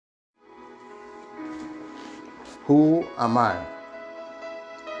Who am I?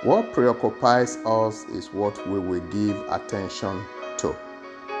 What preoccupies us is what we will give attention to.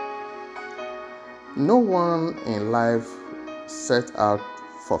 No one in life set out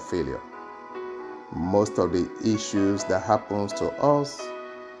for failure. Most of the issues that happens to us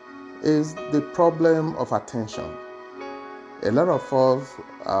is the problem of attention. A lot of us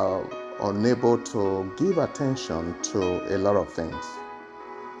are unable to give attention to a lot of things.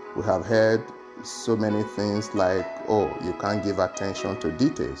 We have heard so many things like, oh, you can't give attention to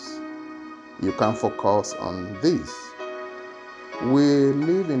details. You can't focus on this. We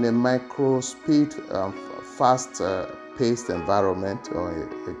live in a micro speed, fast-paced environment or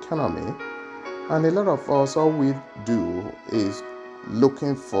economy, and a lot of us, all we do is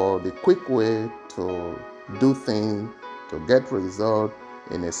looking for the quick way to do things, to get results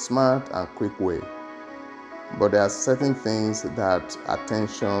in a smart and quick way. But there are certain things that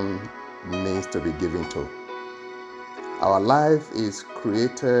attention needs to be given to. Our life is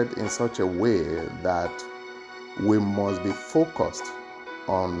created in such a way that we must be focused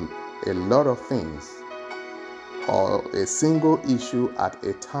on a lot of things or a single issue at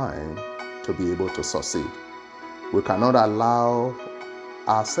a time to be able to succeed. We cannot allow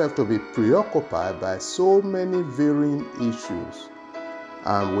ourselves to be preoccupied by so many varying issues,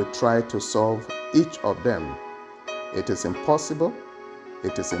 and we try to solve each of them. It is impossible,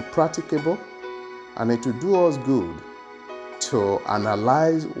 it is impracticable, and it will do us good to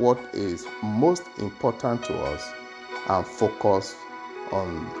analyze what is most important to us and focus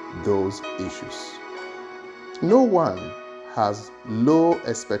on those issues. No one has low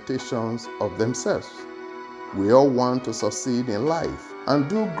expectations of themselves. We all want to succeed in life and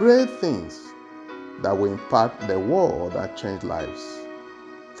do great things that will impact the world and change lives.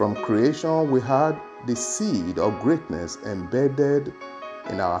 From creation, we had the seed of greatness embedded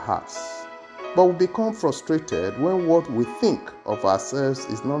in our hearts. But we become frustrated when what we think of ourselves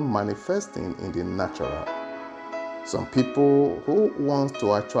is not manifesting in the natural. Some people who want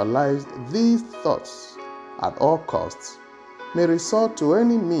to actualize these thoughts at all costs may resort to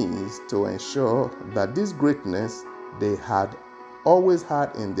any means to ensure that this greatness they had always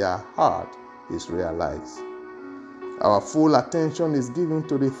had in their heart is realized. Our full attention is given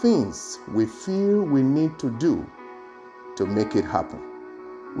to the things we feel we need to do to make it happen.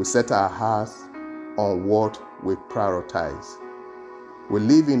 We set our hearts on what we prioritize. We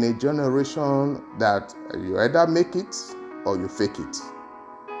live in a generation that you either make it or you fake it.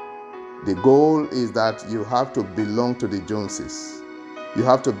 The goal is that you have to belong to the Joneses. You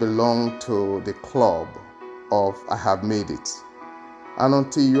have to belong to the club of I have made it. And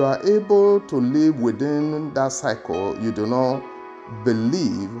until you are able to live within that cycle, you do not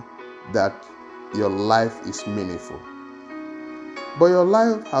believe that your life is meaningful. But your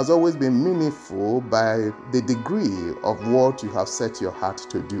life has always been meaningful by the degree of what you have set your heart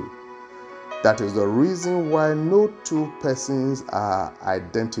to do. That is the reason why no two persons are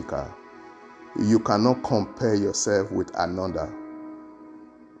identical. You cannot compare yourself with another.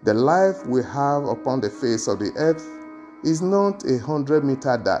 The life we have upon the face of the earth is not a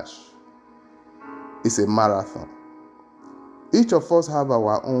 100-meter dash. It's a marathon. Each of us have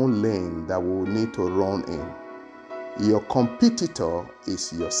our own lane that we will need to run in. Your competitor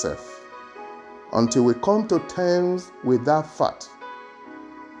is yourself. Until we come to terms with that fact,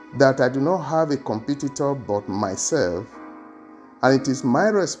 that I do not have a competitor but myself, and it is my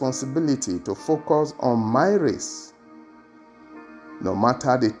responsibility to focus on my race, no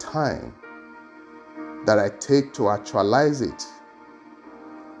matter the time that I take to actualize it,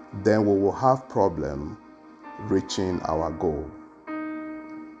 then we will have problem reaching our goal.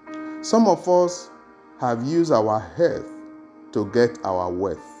 Some of us have used our health to get our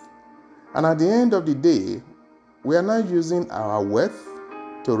wealth. And at the end of the day, we are not using our wealth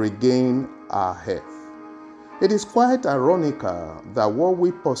to regain our health. It is quite ironical that what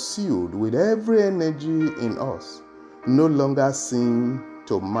we pursued with every energy in us no longer seems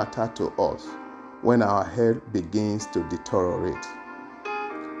to matter to us when our health begins to deteriorate.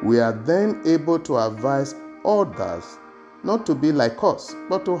 We are then able to advise others not to be like us,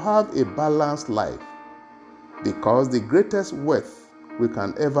 but to have a balanced life. Because the greatest wealth we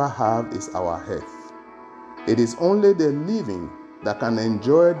can ever have is our health. It is only the living that can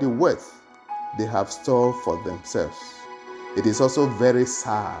enjoy the wealth they have stored for themselves. It is also very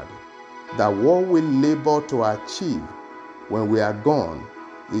sad that what we labor to achieve when we are gone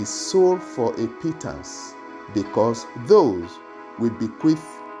is sold for a pittance, because those we bequeath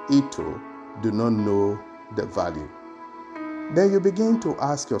it to do not know the value. Then you begin to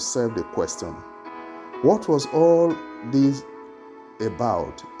ask yourself the question, what was all this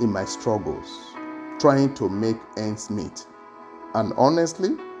about in my struggles? trying to make ends meet. And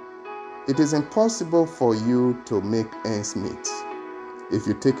honestly, it is impossible for you to make ends meet. If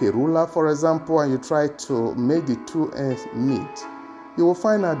you take a ruler, for example, and you try to make the two ends meet, you will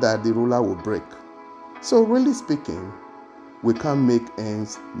find out that the ruler will break. So really speaking, we can't make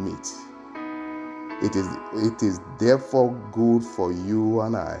ends meet. It is therefore good for you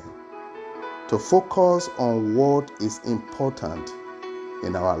and I to focus on what is important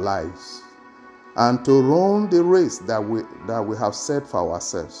in our lives and to run the race that we have set for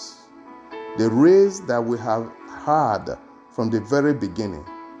ourselves. The race that we have had from the very beginning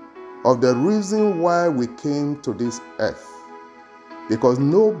of the reason why we came to this earth. Because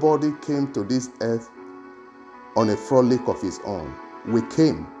nobody came to this earth on a frolic of his own. We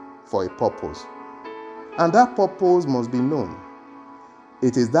came for a purpose. And that purpose must be known.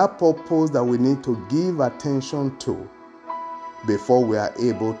 It is that purpose that we need to give attention to before we are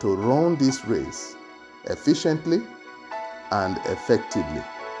able to run this race efficiently and effectively.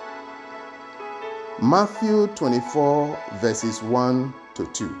 Matthew 24 verses 1 to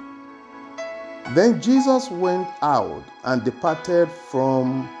 2. Then Jesus went out and departed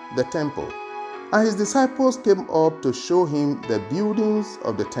from the temple, and his disciples came up to show him the buildings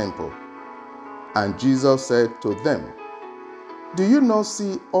of the temple. And Jesus said to them, "Do you not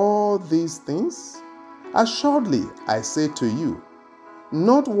see all these things? Assuredly, I say to you,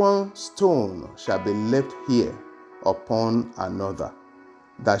 not one stone shall be left here upon another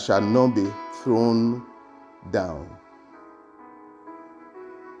that shall not be thrown down."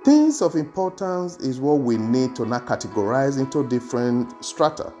 Things of importance is what we need to now categorize into different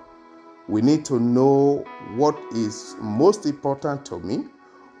strata. We need to know what is most important to me.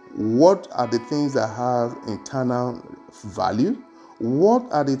 What are the things that have internal value? What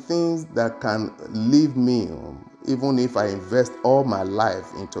are the things that can leave me even if I invest all my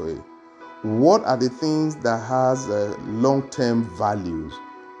life into it? What are the things that has long-term values?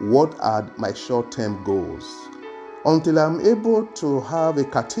 What are my short-term goals? Until I'm able to have a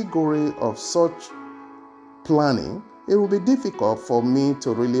category of such planning, it will be difficult for me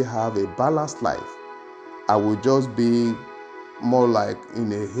to really have a balanced life. I will just be more like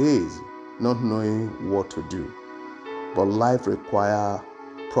in a haze, not knowing what to do. But life requires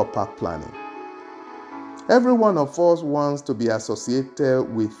proper planning. Every one of us wants to be associated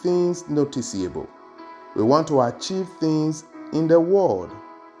with things noticeable. We want to achieve things in the world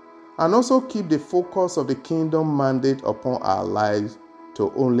and also keep the focus of the kingdom mandate upon our lives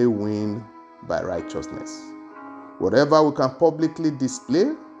to only win by righteousness. Whatever we can publicly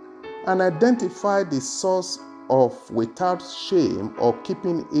display and identify the source of without shame or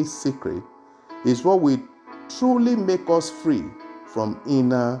keeping it secret is what will truly make us free from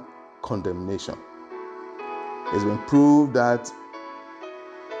inner condemnation. It's been proved that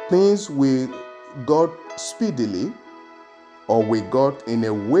things we got speedily or we got in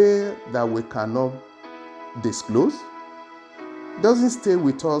a way that we cannot disclose doesn't stay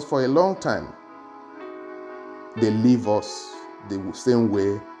with us for a long time. They leave us the same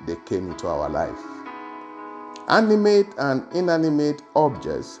way they came into our life. Animate and inanimate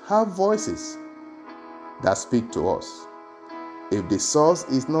objects have voices that speak to us. If the source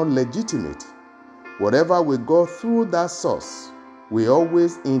is not legitimate, whatever we go through that source, we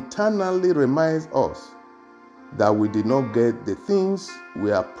always internally remind us that we did not get the things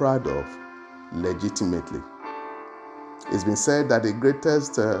we are proud of legitimately. It's been said that the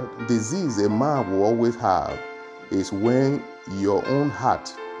greatest disease a man will always have is when your own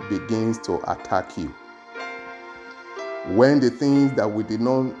heart begins to attack you. When the things that we did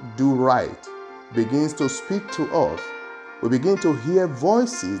not do right begins to speak to us, we begin to hear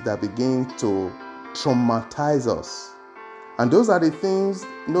voices that begin to traumatize us. And those are the things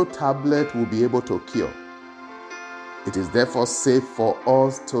no tablet will be able to cure. It is therefore safe for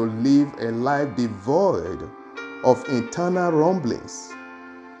us to live a life devoid of internal rumblings.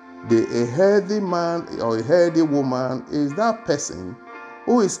 A healthy man or a healthy woman is that person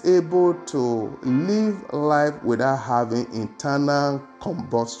who is able to live life without having internal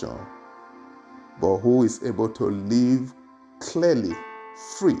combustion, but who is able to live clearly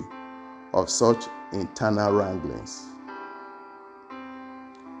free of such internal wranglings.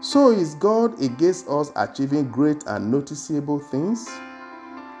 So is God against us achieving great and noticeable things?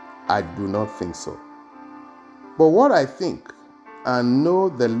 I do not think so. But what I think and know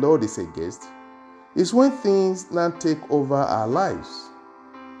the Lord is against is when things now take over our lives.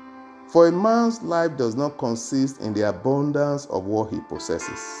 For a man's life does not consist in the abundance of what he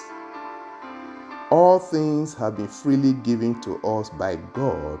possesses. All things have been freely given to us by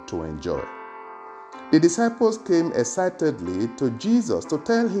God to enjoy. The disciples came excitedly to Jesus to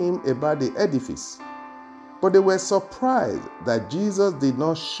tell him about the edifice But they were surprised that Jesus did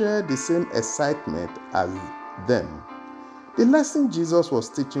not share the same excitement as them. The lesson Jesus was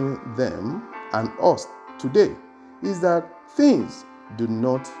teaching them and us today is that things do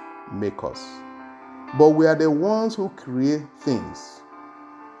not make us, but we are the ones who create things.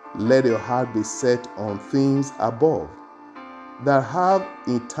 Let your heart be set on things above that have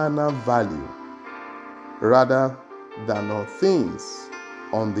eternal value rather than on things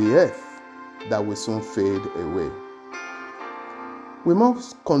on the earth that will soon fade away. We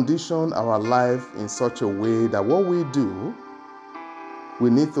must condition our life in such a way that what we do,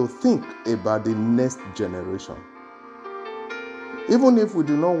 we need to think about the next generation. Even if we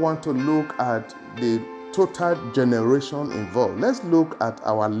do not want to look at the total generation involved, let's look at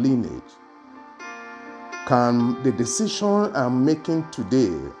our lineage. Can the decision I'm making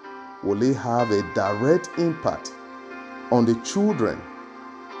today, will it have a direct impact on the children,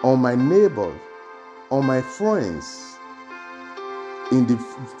 on my neighbors, on my friends in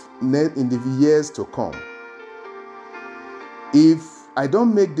the years to come? If I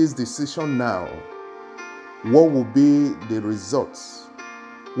don't make this decision now, what will be the results?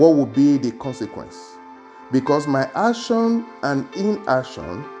 What will be the consequence? Because my action and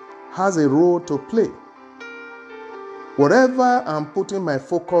inaction has a role to play. Whatever I'm putting my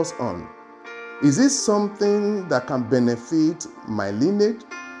focus on, is it something that can benefit my lineage,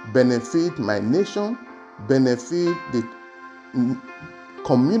 benefit my nation, benefit the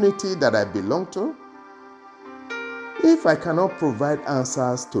community that I belong to? If I cannot provide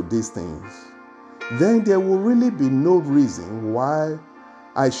answers to these things, then there will really be no reason why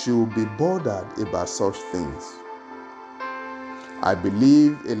I should be bothered about such things. I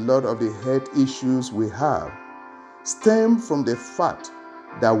believe a lot of the health issues we have stem from the fact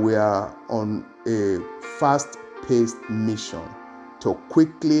that we are on a fast-paced mission to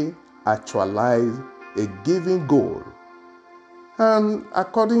quickly actualize a given goal. And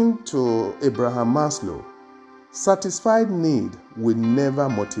according to Abraham Maslow, satisfied need will never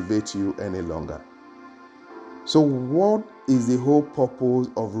motivate you any longer. So what is the whole purpose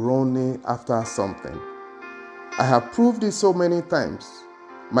of running after something? I have proved it so many times.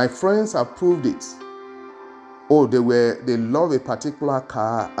 My friends have proved it. Oh, they love a particular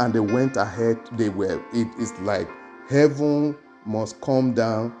car and they went ahead. It is like heaven must come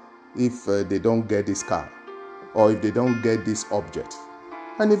down if they don't get this car or if they don't get this object.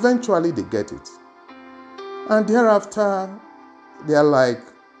 And eventually they get it. And thereafter, they are like,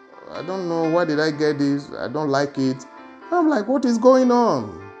 I don't know, why did I get this? I don't like it. I'm like, what is going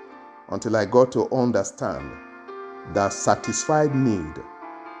on? Until I got to understand that satisfied need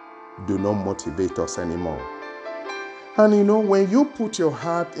do not motivate us anymore. And when you put your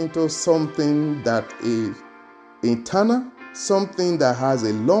heart into something that is eternal, something that has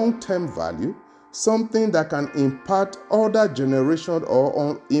a long-term value, something that can impact other generations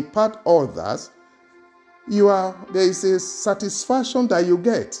or impact others, there is a satisfaction that you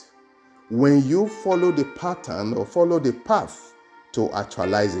get when you follow the pattern or follow the path to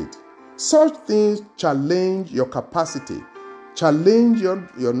actualize it. Such things challenge your capacity, challenge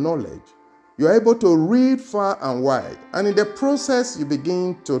your knowledge. You're able to read far and wide, and in the process, you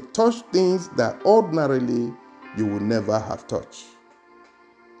begin to touch things that ordinarily you would never have touched.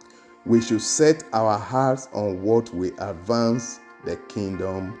 We should set our hearts on what will advance the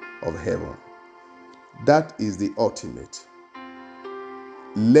kingdom of heaven. That is the ultimate.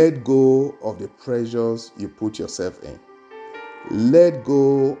 Let go of the pressures you put yourself in. Let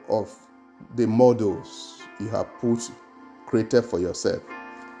go of the models you have created for yourself.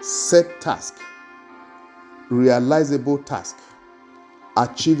 Set task, realizable task,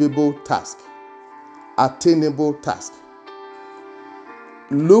 achievable task, attainable task.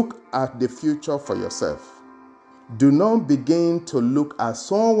 Look at the future for yourself. Do not begin to look at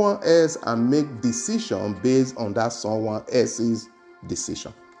someone else and make decisions based on that someone else's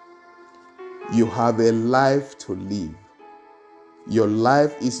decision. You have a life to live. Your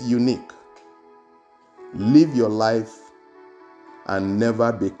life is unique. Live your life and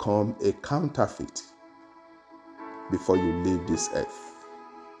never become a counterfeit before you leave this earth.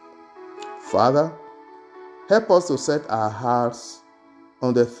 Father, help us to set our hearts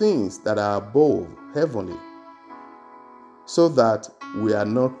on the things that are above, heavenly, so that we are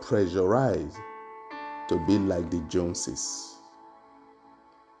not pressurized to be like the Joneses.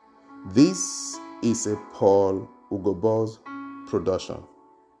 This is a Paul Ugobor production.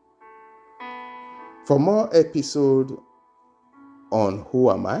 For more episodes on Who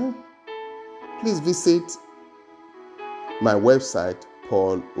Am I, please visit my website,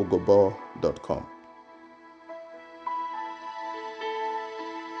 paulugobor.com.